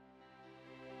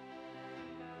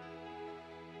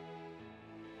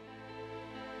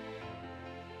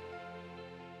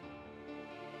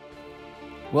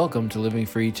Welcome to Living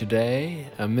Free Today,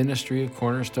 a ministry of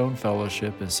Cornerstone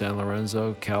Fellowship in San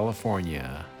Lorenzo,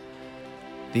 California.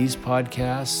 These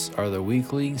podcasts are the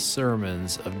weekly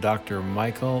sermons of Dr.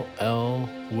 Michael L.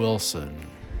 Wilson.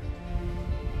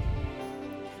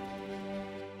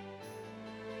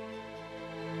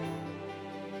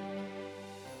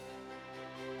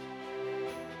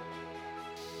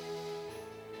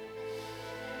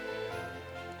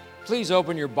 Please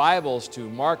open your Bibles to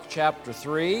Mark chapter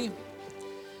 3.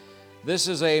 This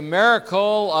is a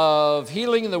miracle of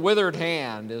healing the withered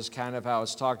hand, is kind of how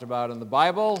it's talked about in the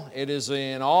Bible. It is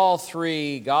in all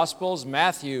three Gospels,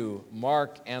 Matthew,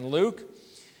 Mark, and Luke.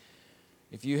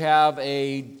 If you have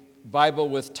a Bible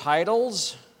with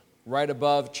titles, right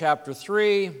above chapter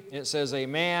 3, it says, "A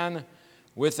Man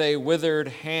with a Withered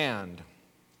Hand."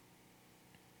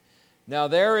 Now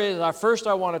first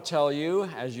I want to tell you,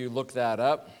 as you look that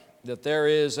up, that there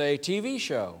is a TV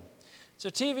show.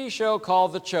 It's a TV show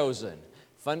called The Chosen.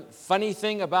 Funny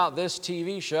thing about this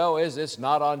TV show is it's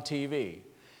not on TV.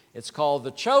 It's called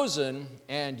The Chosen,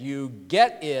 and you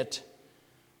get it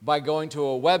by going to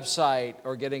a website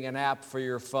or getting an app for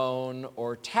your phone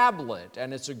or tablet.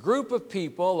 And it's a group of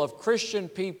people, of Christian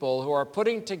people, who are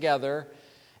putting together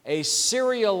a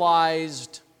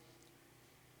serialized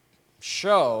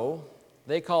show,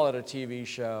 they call it a TV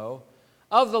show,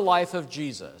 of the life of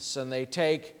Jesus. And they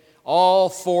take all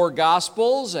four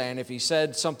Gospels, and if he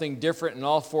said something different in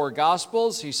all four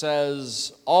Gospels, he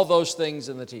says all those things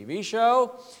in the TV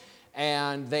show,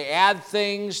 and they add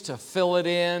things to fill it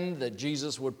in that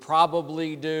Jesus would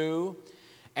probably do.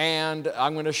 And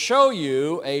I'm going to show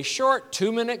you a short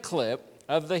 2-minute clip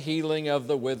of the healing of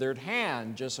the withered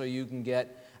hand, just so you can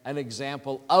get an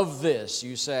example of this.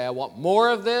 You say, I want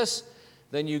more of this,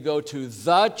 then you go to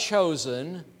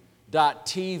thechosen.tv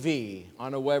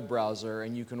on a web browser,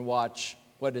 and you can watch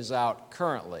what is out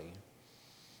currently.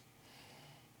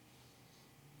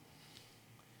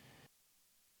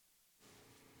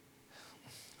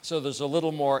 So there's a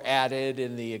little more added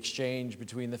in the exchange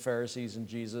between the Pharisees and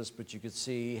Jesus, but you could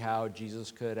see how Jesus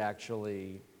could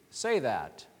actually say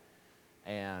that.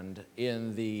 And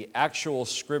in the actual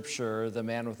scripture, the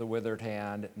man with the withered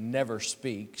hand never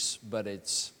speaks, but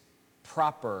it's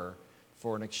proper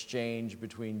for an exchange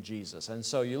between Jesus. And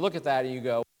so you look at that and you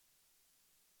go,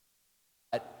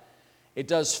 it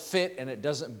does fit and it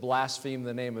doesn't blaspheme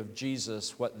the name of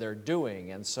Jesus, what they're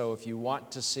doing. And so if you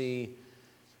want to see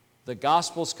the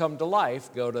Gospels come to life,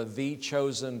 go to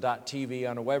thechosen.tv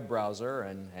on a web browser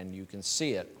and you can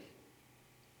see it.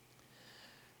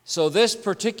 So this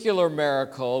particular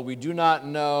miracle, we do not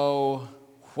know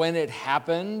when it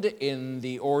happened in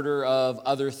the order of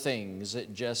other things.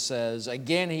 It just says,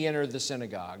 again, he entered the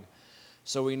synagogue.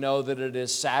 So we know that it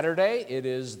is Saturday, it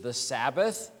is the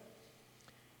Sabbath.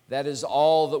 That is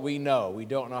all that we know. We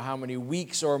don't know how many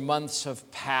weeks or months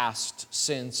have passed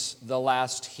since the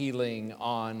last healing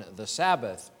on the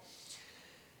Sabbath.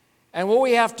 And what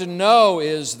we have to know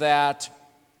is that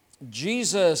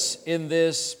Jesus in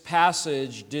this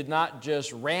passage did not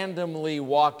just randomly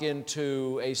walk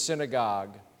into a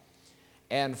synagogue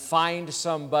and find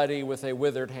somebody with a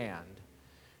withered hand.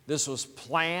 This was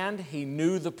planned. He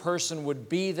knew the person would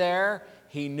be there.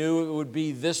 He knew it would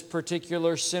be this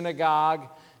particular synagogue.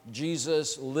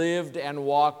 Jesus lived and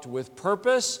walked with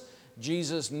purpose.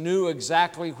 Jesus knew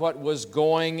exactly what was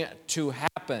going to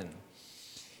happen.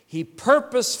 He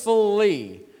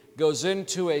purposefully goes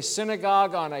into a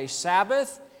synagogue on a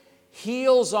Sabbath,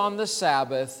 heals on the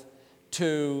Sabbath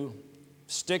to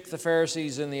stick the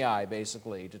Pharisees in the eye,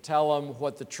 basically, to tell them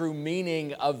what the true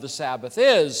meaning of the Sabbath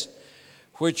is,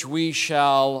 which we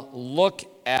shall look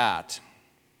at.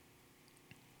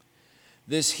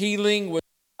 This healing was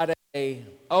not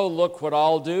oh, look what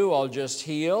I'll do, I'll just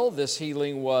heal. This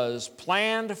healing was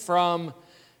planned from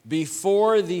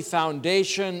before the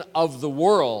foundation of the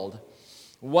world.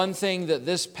 One thing that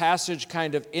this passage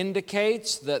kind of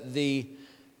indicates that the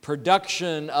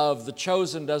production of The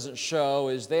Chosen doesn't show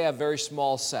is they have very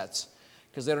small sets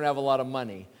because they don't have a lot of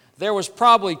money. There was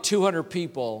probably 200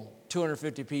 people,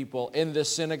 250 people in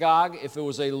this synagogue. If it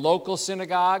was a local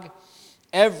synagogue,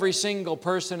 every single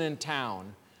person in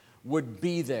town would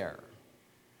be there.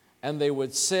 And they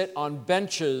would sit on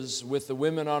benches with the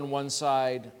women on one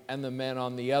side and the men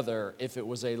on the other if it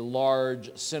was a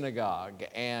large synagogue.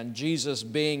 And Jesus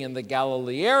being in the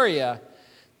Galilee area,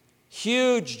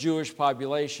 huge Jewish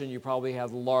population, you probably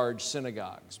have large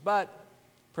synagogues. But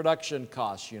production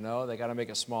costs, they got to make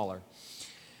it smaller.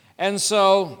 And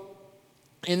so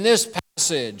in this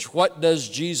passage, what does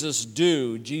Jesus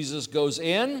do? Jesus goes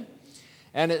in,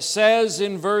 and it says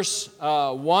in verse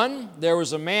 1, there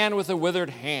was a man with a withered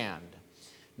hand.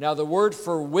 Now, the word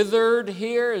for withered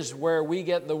here is where we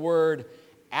get the word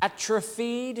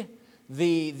atrophied.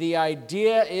 The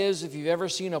idea is, if you've ever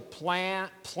seen a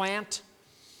plant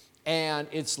and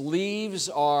its leaves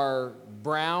are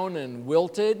brown and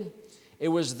wilted, it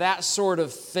was that sort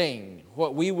of thing.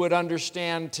 What we would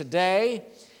understand today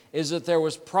is that there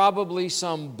was probably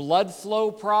some blood flow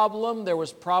problem. There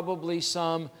was probably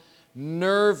some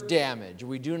nerve damage.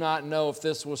 We do not know if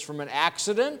this was from an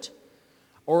accident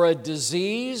or a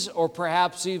disease or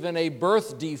perhaps even a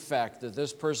birth defect, that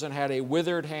this person had a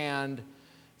withered hand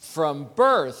from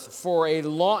birth for a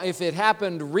long, if it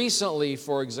happened recently,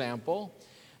 for example,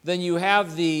 then you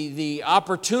have the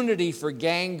opportunity for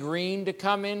gangrene to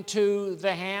come into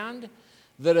the hand,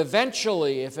 that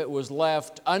eventually, if it was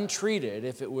left untreated,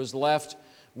 if it was left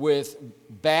with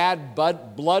bad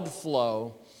blood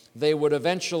flow, they would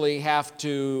eventually have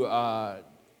to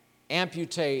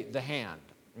amputate the hand,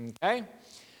 okay?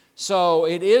 So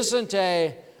it isn't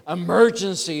an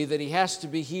emergency that he has to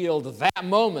be healed that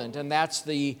moment, and that's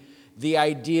the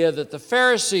idea that the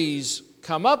Pharisees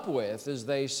come up with, is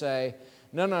they say,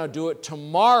 no, do it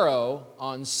tomorrow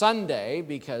on Sunday,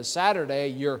 because Saturday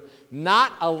you're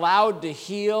not allowed to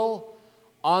heal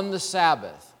on the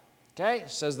Sabbath. Okay,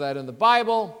 it says that in the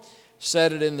Bible,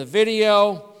 said it in the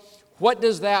video. What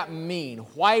does that mean?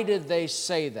 Why did they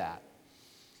say that?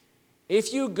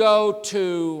 If you go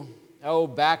to,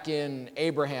 back in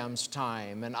Abraham's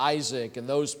time and Isaac and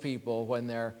those people, when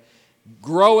they're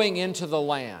growing into the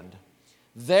land,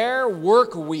 their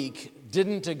work week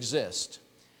didn't exist.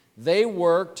 They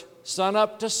worked sun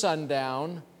up to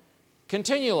sundown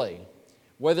continually.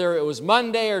 Whether it was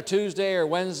Monday or Tuesday or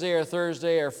Wednesday or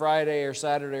Thursday or Friday or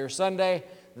Saturday or Sunday,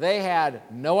 they had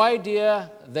no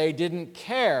idea. They didn't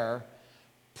care.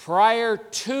 Prior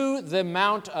to the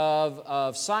Mount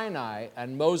of Sinai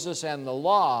and Moses and the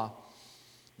law,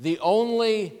 the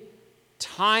only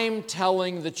time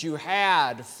telling that you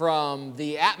had from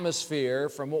the atmosphere,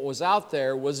 from what was out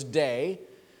there, was day,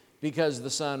 because the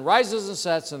sun rises and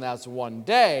sets, and that's one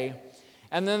day.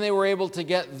 And then they were able to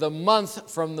get the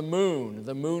month from the moon.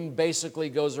 The moon basically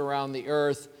goes around the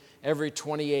earth every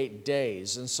 28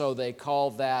 days, and so they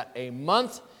called that a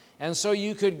month. And so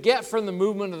you could get from the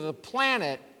movement of the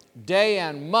planet day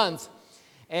and month,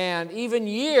 and even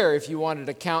year if you wanted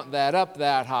to count that up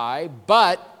that high.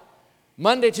 But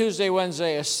Monday, Tuesday,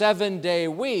 Wednesday, a 7-day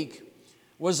week,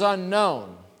 was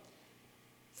unknown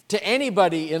to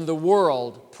anybody in the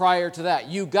world prior to that.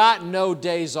 You got no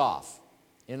days off,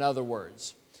 in other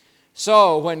words.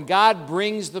 So when God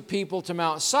brings the people to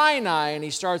Mount Sinai and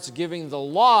he starts giving the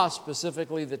law,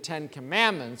 specifically the 10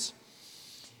 Commandments,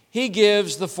 he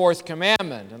gives the fourth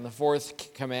commandment. And the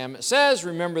fourth commandment says,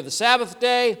 remember the Sabbath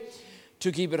day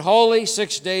to keep it holy.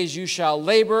 6 days you shall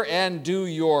labor and do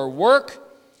your work.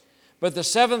 But the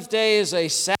seventh day is a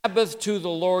Sabbath to the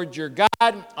Lord your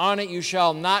God. On it you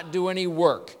shall not do any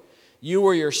work. You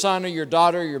or your son or your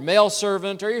daughter, your male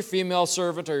servant or your female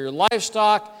servant or your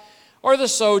livestock, or the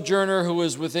sojourner who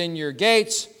is within your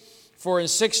gates. For in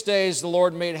 6 days the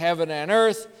Lord made heaven and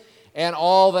earth and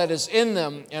all that is in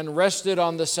them, and rested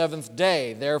on the seventh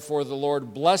day. Therefore the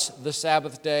Lord blessed the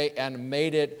Sabbath day and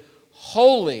made it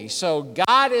holy. So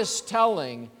God is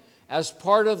telling, as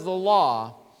part of the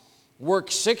law,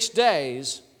 work 6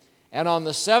 days, and on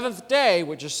the seventh day,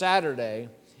 which is Saturday,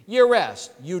 you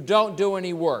rest. You don't do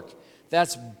any work.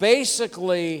 That's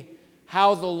basically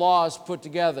how the law is put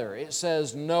together. It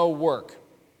says no work.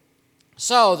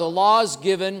 So the law is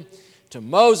given to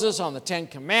Moses on the 10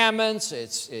 Commandments.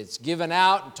 It's given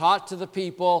out and taught to the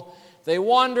people. They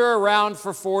wander around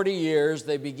for 40 years.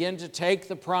 They begin to take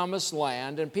the promised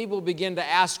land, and people begin to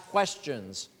ask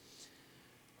questions.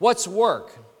 What's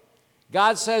work?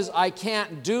 God says, I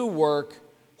can't do work.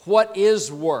 What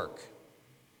is work?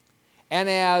 And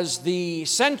as the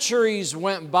centuries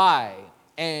went by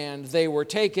and they were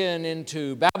taken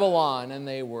into Babylon and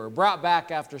they were brought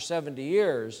back after 70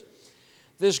 years,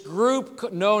 this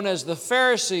group known as the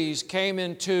Pharisees came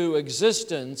into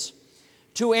existence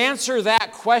to answer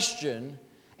that question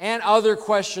and other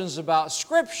questions about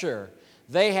Scripture.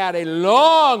 They had a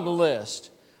long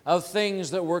list of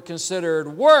things that were considered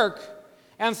work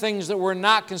and things that were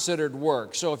not considered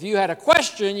work. So if you had a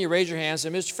question, you raise your hand and say,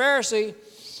 Mr. Pharisee,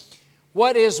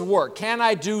 what is work? Can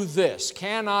I do this?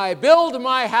 Can I build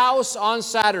my house on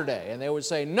Saturday? And they would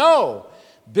say, no,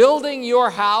 building your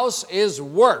house is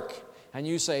work. And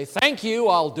you say, thank you,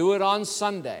 I'll do it on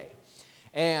Sunday.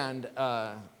 And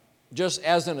just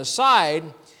as an aside,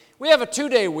 we have a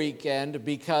 2-day weekend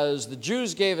because the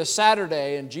Jews gave us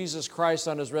Saturday and Jesus Christ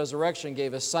on his resurrection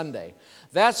gave us Sunday.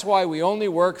 That's why we only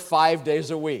work 5 days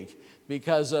a week,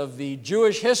 because of the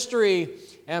Jewish history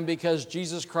and because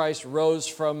Jesus Christ rose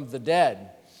from the dead.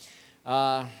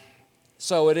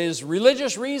 So it is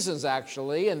religious reasons,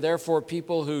 actually, and therefore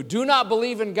people who do not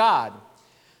believe in God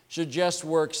should just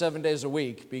work 7 days a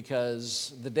week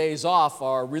because the days off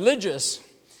are religious.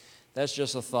 That's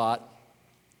just a thought.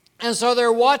 And so they're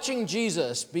watching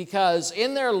Jesus because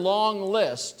in their long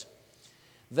list,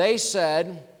 they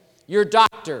said, your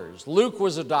doctors, Luke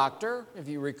was a doctor, if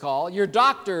you recall, your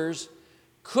doctors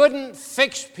couldn't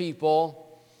fix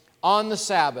people on the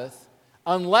Sabbath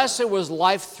unless it was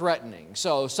life-threatening.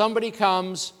 So somebody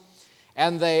comes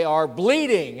and they are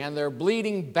bleeding, and they're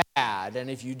bleeding bad, and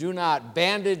if you do not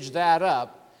bandage that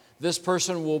up, this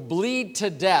person will bleed to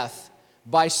death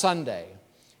by Sunday.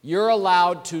 You're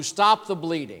allowed to stop the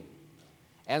bleeding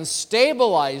and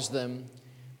stabilize them,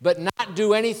 but not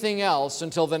do anything else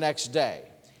until the next day.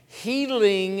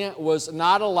 Healing was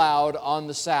not allowed on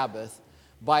the Sabbath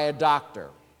by a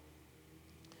doctor.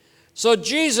 So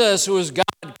Jesus, who is God,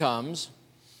 comes,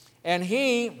 and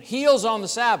he heals on the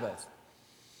Sabbath.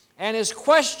 And his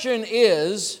question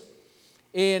is,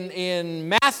 in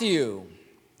Matthew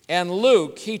and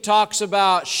Luke, he talks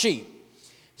about sheep. He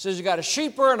says you got a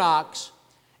sheep or an ox,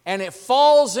 and it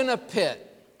falls in a pit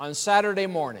on Saturday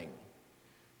morning.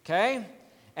 Okay?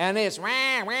 And it's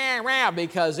rah, rah, rah,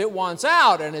 because it wants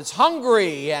out and it's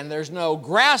hungry and there's no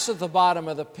grass at the bottom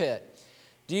of the pit.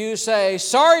 Do you say,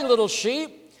 sorry little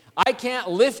sheep, I can't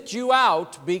lift you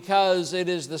out because it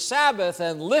is the Sabbath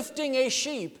and lifting a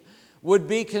sheep would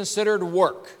be considered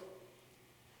work?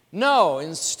 No,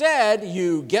 instead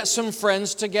you get some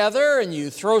friends together and you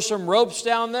throw some ropes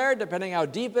down there, depending how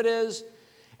deep it is,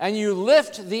 and you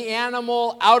lift the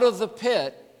animal out of the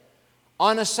pit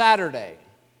on a Saturday.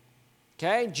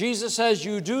 Okay? Jesus says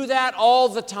you do that all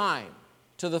the time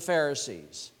to the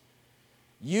Pharisees.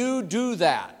 You do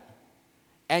that,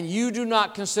 and you do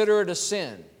not consider it a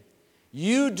sin.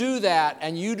 You do that,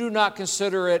 and you do not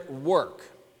consider it work.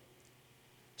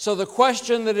 So the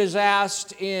question that is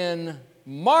asked in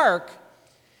Mark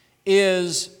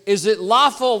is it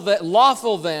lawful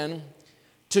then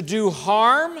to do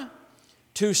harm,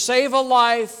 to save a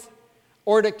life,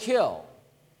 or to kill?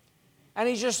 And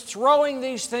he's just throwing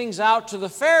these things out to the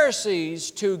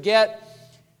Pharisees to get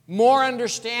more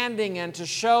understanding and to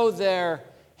show their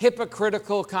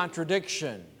hypocritical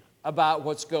contradiction about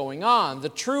what's going on. The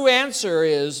true answer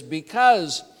is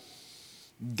because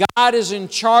God is in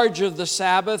charge of the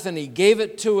Sabbath and He gave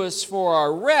it to us for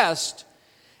our rest.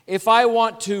 If I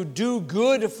want to do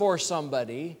good for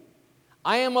somebody,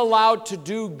 I am allowed to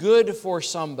do good for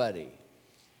somebody.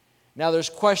 Now, there's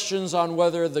questions on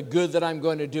whether the good that I'm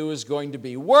going to do is going to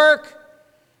be work,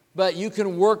 but you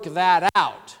can work that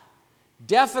out.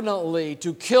 Definitely,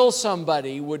 to kill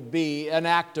somebody would be an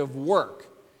act of work.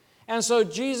 And so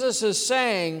Jesus is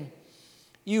saying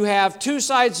you have two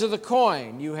sides of the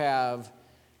coin. You have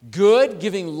good,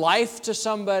 giving life to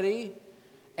somebody,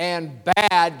 and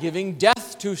bad, giving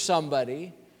death to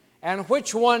somebody. And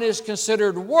which one is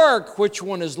considered work? Which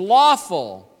one is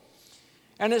lawful?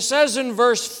 And it says in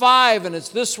verse 5, and it's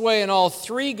this way in all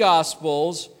three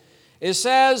Gospels, it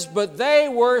says, but they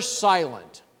were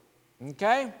silent.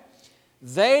 Okay?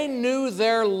 They knew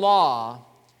their law,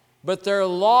 but their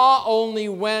law only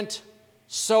went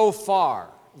so far.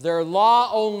 Their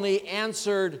law only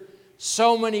answered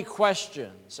so many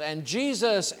questions. And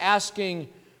Jesus asking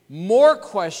more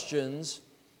questions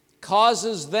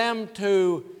causes them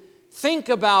to think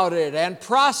about it and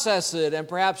process it and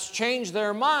perhaps change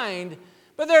their mind.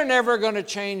 But they're never going to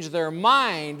change their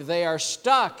mind. They are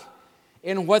stuck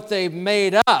in what they've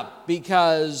made up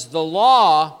because the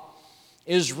law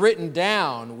is written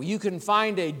down. You can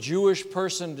find a Jewish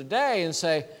person today and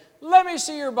say, let me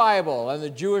see your Bible. And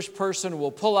the Jewish person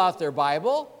will pull out their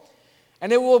Bible,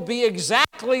 and it will be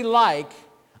exactly like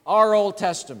our Old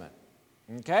Testament.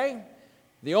 Okay?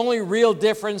 The only real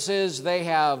difference is they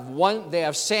have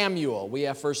Samuel. We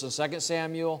have 1st and 2nd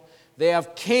Samuel. They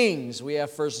have Kings. We have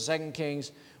 1st and 2nd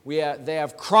Kings. They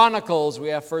have Chronicles. We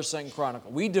have 1st, 2nd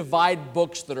Chronicles. We divide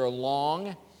books that are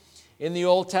long in the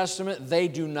Old Testament. They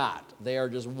do not. They are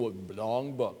just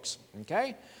long books.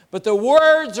 Okay? But the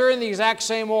words are in the exact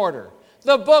same order.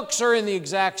 The books are in the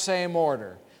exact same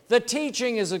order. The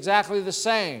teaching is exactly the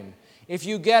same. If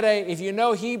you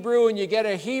know Hebrew and you get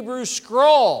a Hebrew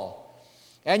scroll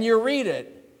and you read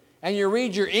it, and you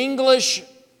read your English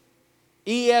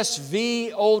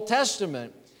ESV Old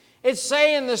Testament, it's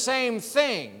saying the same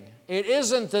thing. It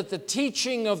isn't that the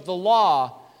teaching of the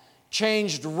law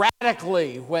changed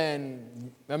radically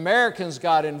when Americans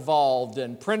got involved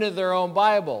and printed their own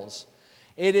Bibles.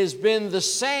 It has been the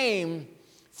same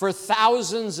for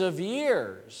thousands of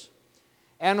years.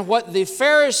 And what the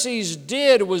Pharisees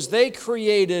did was they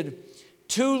created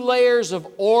 2 layers of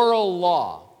oral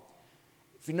law.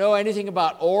 If you know anything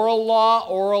about oral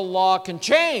law can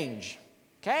change.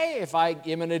 Okay? If I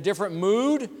am in a different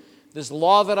mood, this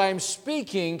law that I'm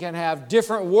speaking can have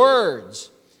different words.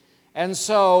 And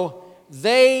so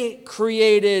they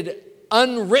created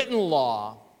unwritten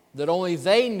law that only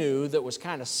they knew, that was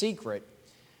kind of secret,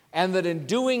 and that in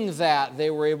doing that they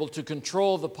were able to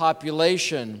control the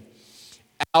population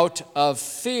out of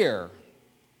fear.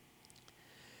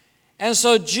 And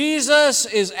so Jesus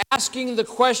is asking the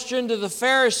question to the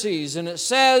Pharisees, and it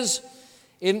says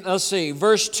in,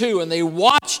 verse 2, and they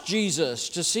watched Jesus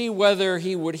to see whether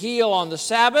he would heal on the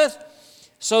Sabbath,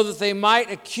 so that they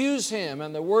might accuse him.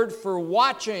 And the word for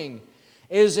watching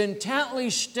is intently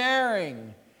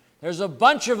staring. There's a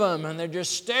bunch of them, and they're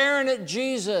just staring at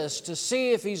Jesus to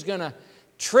see if he's going to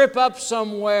trip up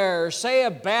somewhere, or say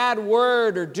a bad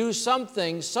word, or do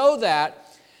something so that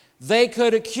they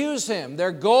could accuse him.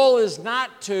 Their goal is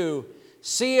not to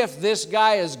see if this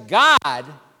guy is God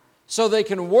so they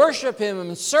can worship him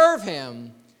and serve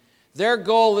him. Their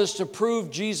goal is to prove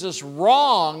Jesus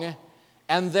wrong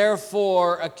and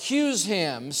therefore accuse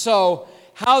him. So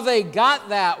how they got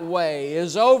that way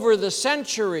is over the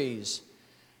centuries.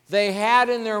 They had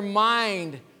in their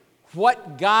mind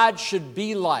what God should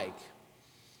be like,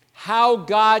 how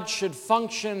God should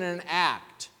function and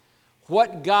act,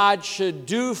 what God should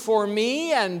do for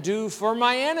me and do for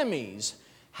my enemies,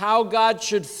 how God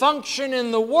should function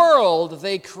in the world.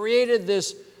 They created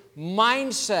this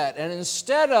mindset, and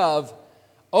instead of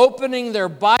opening their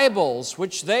Bibles,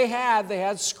 which they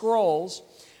had scrolls,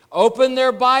 open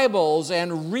their Bibles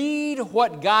and read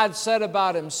what God said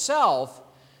about himself,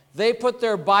 they put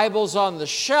their Bibles on the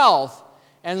shelf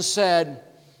and said,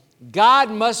 God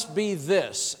must be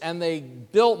this. And they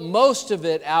built most of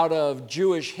it out of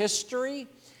Jewish history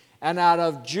and out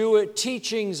of Jewish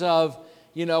teachings of,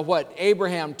 what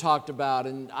Abraham talked about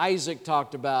and Isaac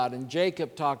talked about and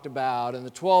Jacob talked about and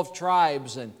the 12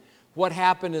 tribes and what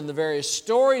happened in the various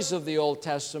stories of the Old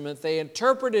Testament. They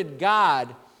interpreted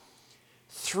God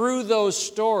through those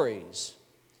stories.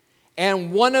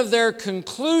 And one of their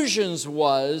conclusions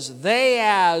was they,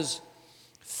 as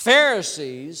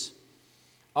Pharisees,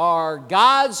 are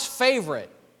God's favorite,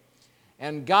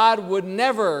 and God would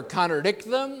never contradict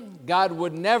them. God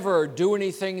would never do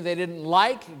anything they didn't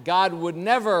like. God would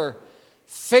never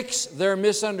fix their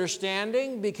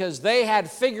misunderstanding because they had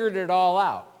figured it all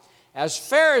out. As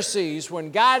Pharisees,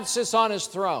 when God sits on his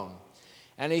throne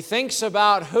and he thinks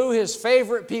about who his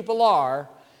favorite people are,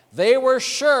 they were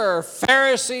sure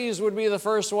Pharisees would be the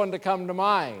first one to come to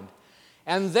mind.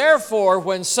 And therefore,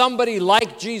 when somebody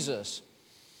like Jesus,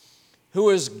 who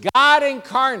is God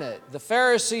incarnate, the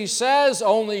Pharisee says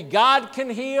only God can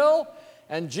heal,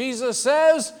 and Jesus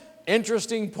says,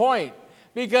 interesting point,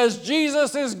 because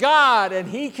Jesus is God and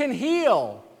he can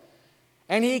heal.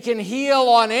 And he can heal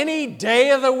on any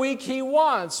day of the week he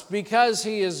wants. Because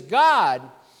he is God,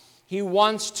 he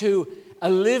wants to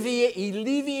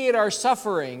alleviate our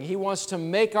suffering. He wants to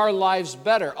make our lives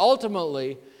better.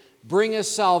 Ultimately, bring us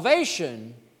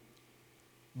salvation.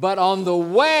 But on the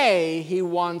way, he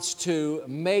wants to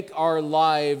make our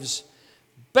lives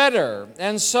better.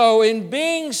 And so in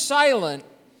being silent,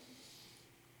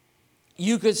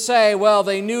 you could say, well,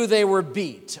 they knew they were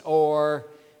beat, or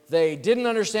they didn't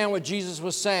understand what Jesus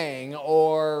was saying,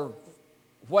 or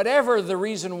whatever the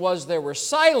reason was, they were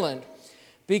silent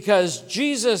because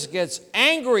Jesus gets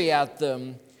angry at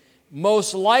them.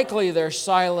 Most likely their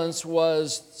silence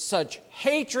was such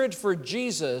hatred for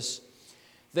Jesus,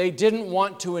 they didn't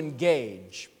want to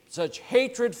engage. Such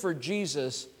hatred for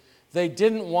Jesus, they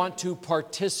didn't want to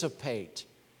participate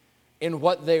in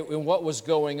what was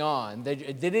going on. They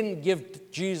didn't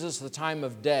give Jesus the time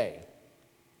of day.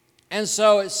 And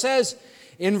so it says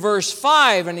in verse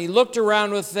 5, and he looked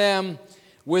around with them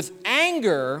with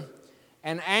anger,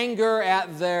 and anger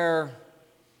at their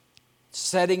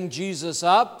setting Jesus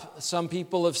up. Some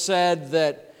people have said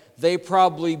that they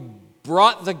probably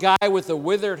brought the guy with the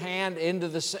withered hand into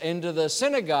the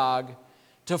synagogue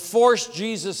to force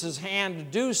Jesus' hand to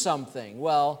do something.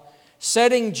 Well,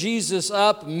 setting Jesus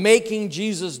up, making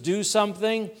Jesus do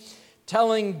something,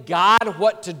 telling God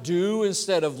what to do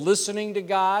instead of listening to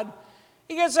God,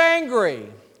 he gets angry.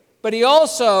 But he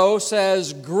also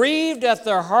says, grieved at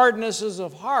their hardnesses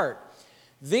of heart.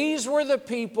 These were the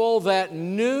people that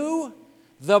knew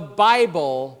the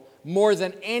Bible more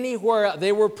than anywhere.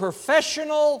 They were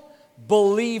professional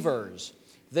believers.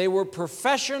 They were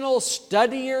professional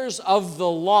studiers of the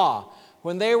law.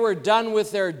 When they were done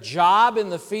with their job in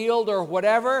the field or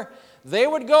whatever, they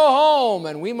would go home,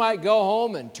 and we might go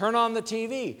home and turn on the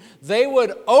TV. They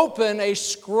would open a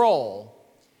scroll,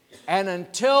 and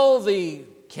until the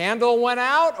candle went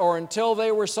out or until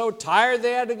they were so tired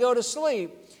they had to go to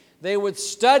sleep, they would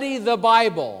study the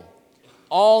Bible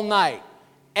all night,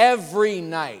 every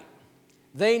night.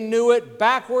 They knew it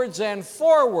backwards and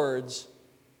forwards,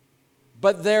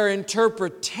 but their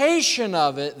interpretation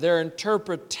of it, their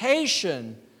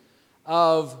interpretation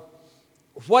of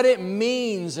what it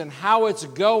means and how it's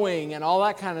going and all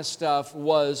that kind of stuff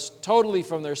was totally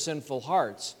from their sinful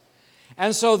hearts.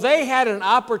 And so they had an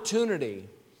opportunity.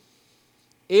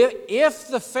 If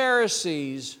the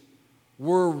Pharisees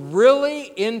were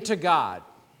really into God,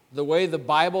 the way the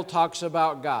Bible talks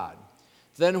about God,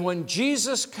 then when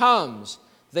Jesus comes,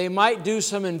 they might do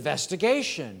some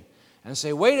investigation and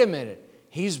say, wait a minute,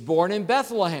 he's born in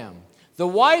Bethlehem. The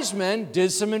wise men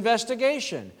did some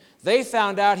investigation. They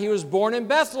found out he was born in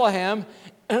Bethlehem,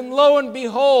 and lo and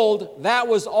behold, that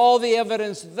was all the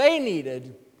evidence they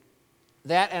needed.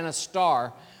 That and a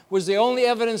star was the only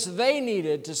evidence they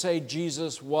needed to say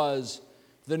Jesus was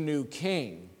the new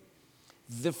king.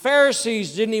 The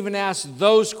Pharisees didn't even ask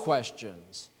those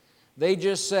questions. They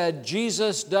just said,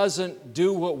 Jesus doesn't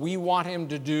do what we want him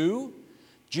to do.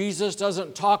 Jesus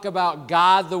doesn't talk about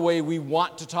God the way we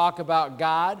want to talk about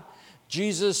God.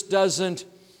 Jesus doesn't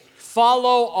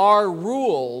follow our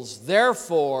rules.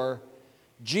 Therefore,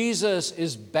 Jesus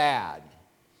is bad,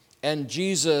 and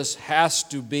Jesus has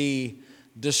to be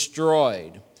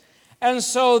destroyed. And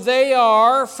so they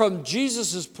are, from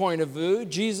Jesus' point of view,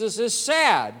 Jesus is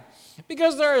sad,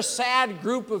 because they're a sad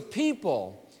group of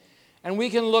people. And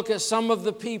we can look at some of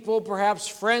the people, perhaps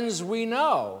friends we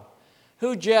know,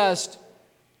 who just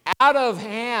out of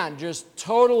hand just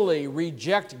totally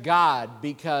reject God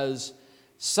because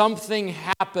something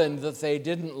happened that they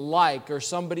didn't like, or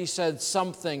somebody said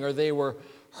something, or they were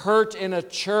hurt in a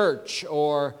church,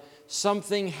 or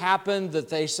something happened that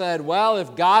they said, well,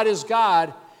 if God is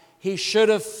God, he should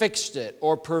have fixed it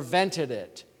or prevented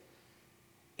it.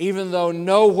 Even though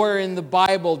nowhere in the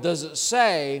Bible does it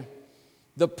say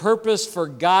the purpose for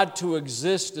God to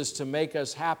exist is to make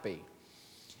us happy.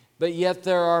 But yet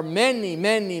there are many,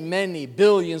 many, many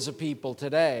billions of people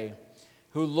today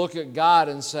who look at God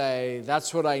and say,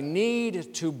 that's what I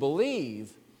need to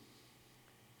believe,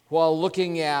 while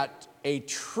looking at a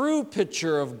true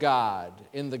picture of God.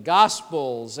 In the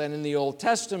Gospels and in the Old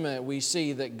Testament, we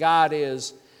see that God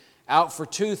is out for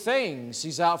two things.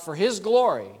 He's out for his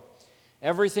glory.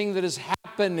 Everything that is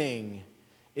happening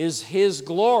is his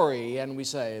glory. And we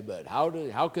say, but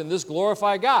how can this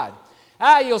glorify God?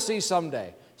 You'll see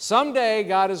someday. Someday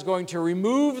God is going to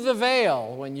remove the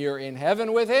veil when you're in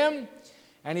heaven with him,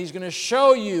 and he's going to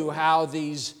show you how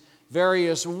these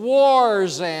various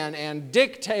wars and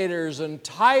dictators and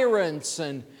tyrants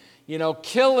and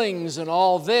killings and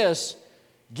all this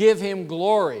give him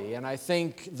glory. And I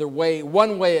think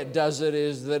one way it does it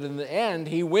is that in the end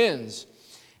he wins.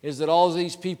 Is that all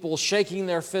these people shaking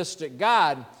their fist at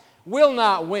God will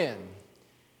not win.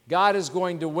 God is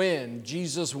going to win.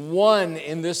 Jesus won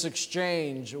in this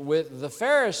exchange with the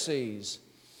Pharisees.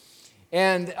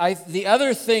 And the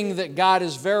other thing that God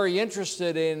is very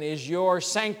interested in is your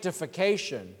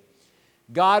sanctification.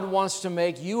 God wants to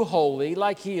make you holy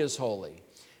like he is holy.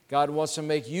 God wants to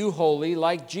make you holy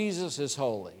like Jesus is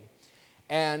holy.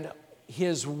 And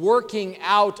his working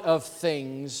out of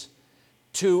things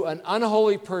to an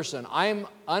unholy person. I'm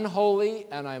unholy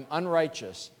and I'm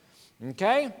unrighteous.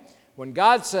 Okay? When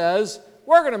God says,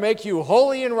 we're going to make you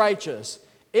holy and righteous,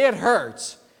 it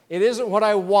hurts. It isn't what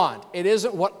I want. It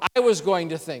isn't what I was going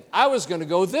to think. I was going to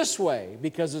go this way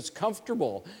because it's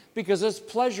comfortable, because it's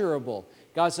pleasurable.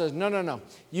 God says, no.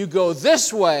 You go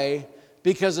this way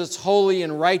because it's holy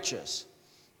and righteous.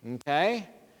 Okay?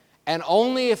 And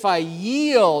only if I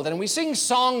yield, and we sing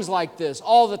songs like this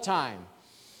all the time.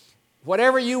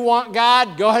 Whatever you want,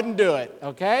 God, go ahead and do it.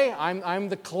 Okay? I'm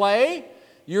the clay,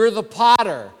 you're the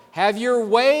potter. Have your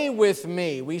way with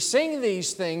me. We sing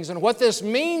these things, and what this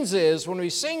means is, when we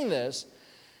sing this,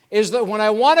 is that when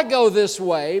I want to go this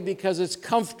way because it's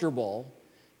comfortable,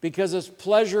 because it's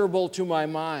pleasurable to my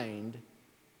mind,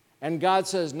 and God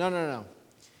says, no.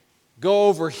 Go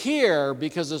over here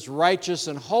because it's righteous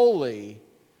and holy.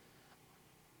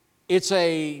 It's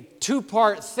a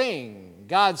two-part thing.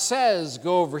 God says,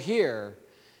 go over here,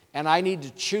 and I need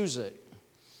to choose it.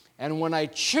 And when I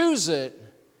choose it,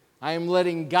 I am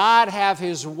letting God have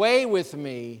his way with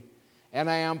me, and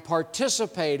I am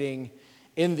participating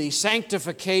in the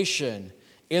sanctification,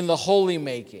 in the holy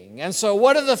making. And so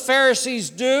what do the Pharisees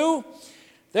do?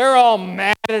 They're all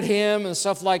mad at him and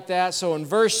stuff like that. So in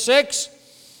verse 6,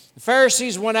 The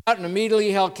Pharisees went out and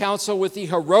immediately held counsel with the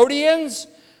Herodians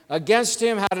against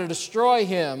him, how to destroy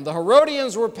him. The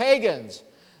Herodians were pagans.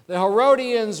 The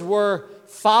Herodians were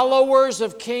followers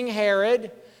of King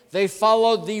Herod. They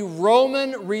followed the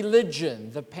Roman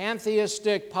religion, the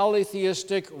pantheistic,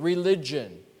 polytheistic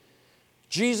religion.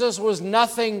 Jesus was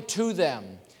nothing to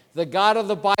them. The God of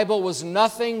the Bible was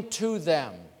nothing to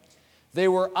them. They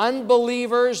were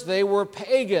unbelievers. They were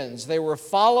pagans. They were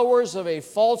followers of a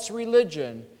false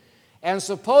religion. And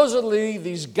supposedly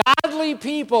these godly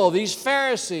people, these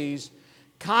Pharisees,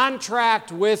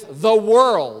 contract with the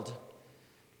world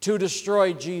to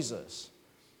destroy Jesus,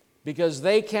 because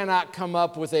they cannot come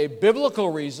up with a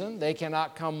biblical reason. They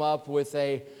cannot come up with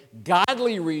a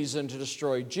godly reason to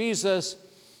destroy Jesus.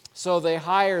 So they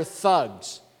hire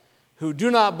thugs who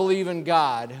do not believe in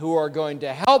God, who are going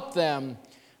to help them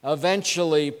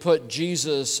eventually put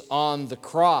Jesus on the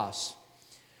cross.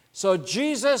 So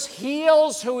Jesus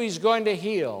heals who he's going to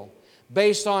heal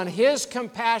based on his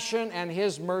compassion and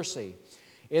his mercy.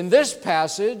 In this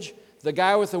passage, the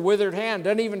guy with the withered hand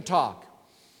doesn't even talk.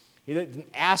 He didn't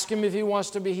ask him if he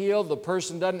wants to be healed. The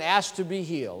person doesn't ask to be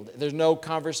healed. There's no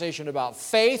conversation about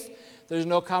faith. There's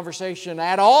no conversation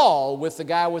at all with the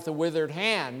guy with the withered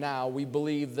hand. Now, we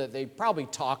believe that they probably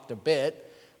talked a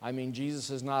bit. I mean,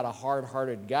 Jesus is not a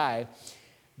hard-hearted guy.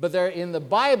 But there, in the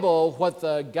Bible, what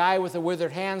the guy with the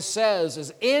withered hand says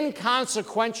is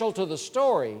inconsequential to the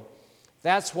story.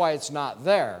 That's why it's not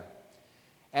there.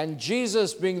 And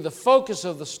Jesus, being the focus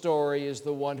of the story, is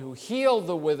the one who healed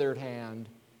the withered hand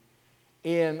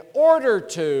in order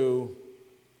to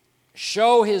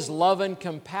show his love and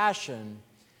compassion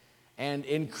and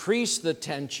increase the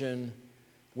tension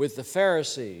with the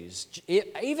Pharisees.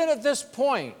 Even at this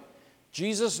point,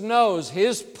 Jesus knows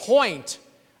his point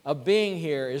of being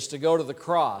here is to go to the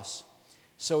cross.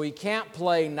 So he can't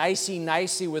play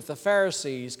nicey-nicey with the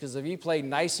Pharisees, because if he played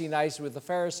nicey-nicey with the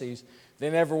Pharisees,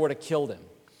 they never would have killed him.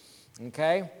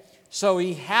 Okay? So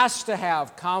he has to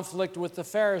have conflict with the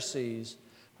Pharisees,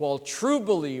 while true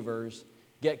believers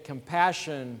get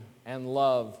compassion and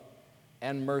love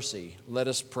and mercy. Let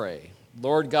us pray.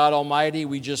 Lord God Almighty,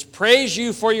 we just praise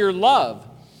you for your love.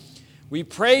 We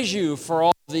praise you for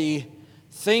all the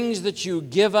things that you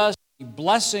give us, the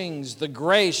blessings, the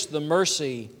grace, the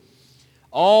mercy,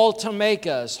 all to make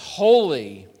us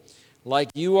holy like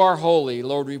you are holy.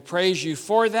 Lord, we praise you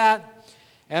for that,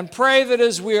 and pray that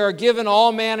as we are given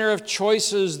all manner of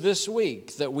choices this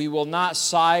week, that we will not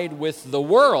side with the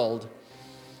world,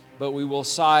 but we will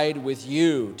side with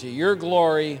you, to your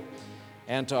glory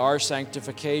and to our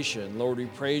sanctification. Lord, we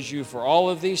praise you for all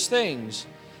of these things,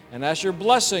 and ask your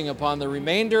blessing upon the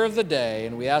remainder of the day,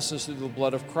 and we ask this through the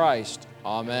blood of Christ.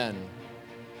 Amen.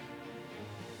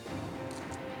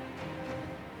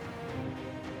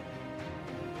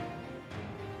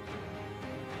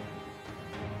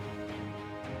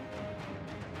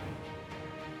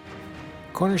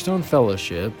 Cornerstone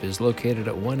Fellowship is located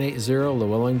at 180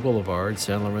 Llewellyn Boulevard,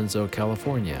 San Lorenzo,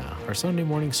 California. Our Sunday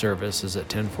morning service is at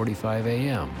 10:45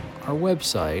 a.m. Our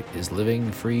website is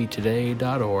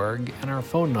livingfreetoday.org, and our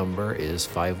phone number is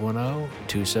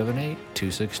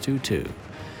 510-278-2622.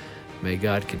 May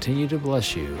God continue to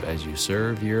bless you as you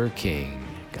serve your King.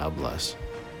 God bless.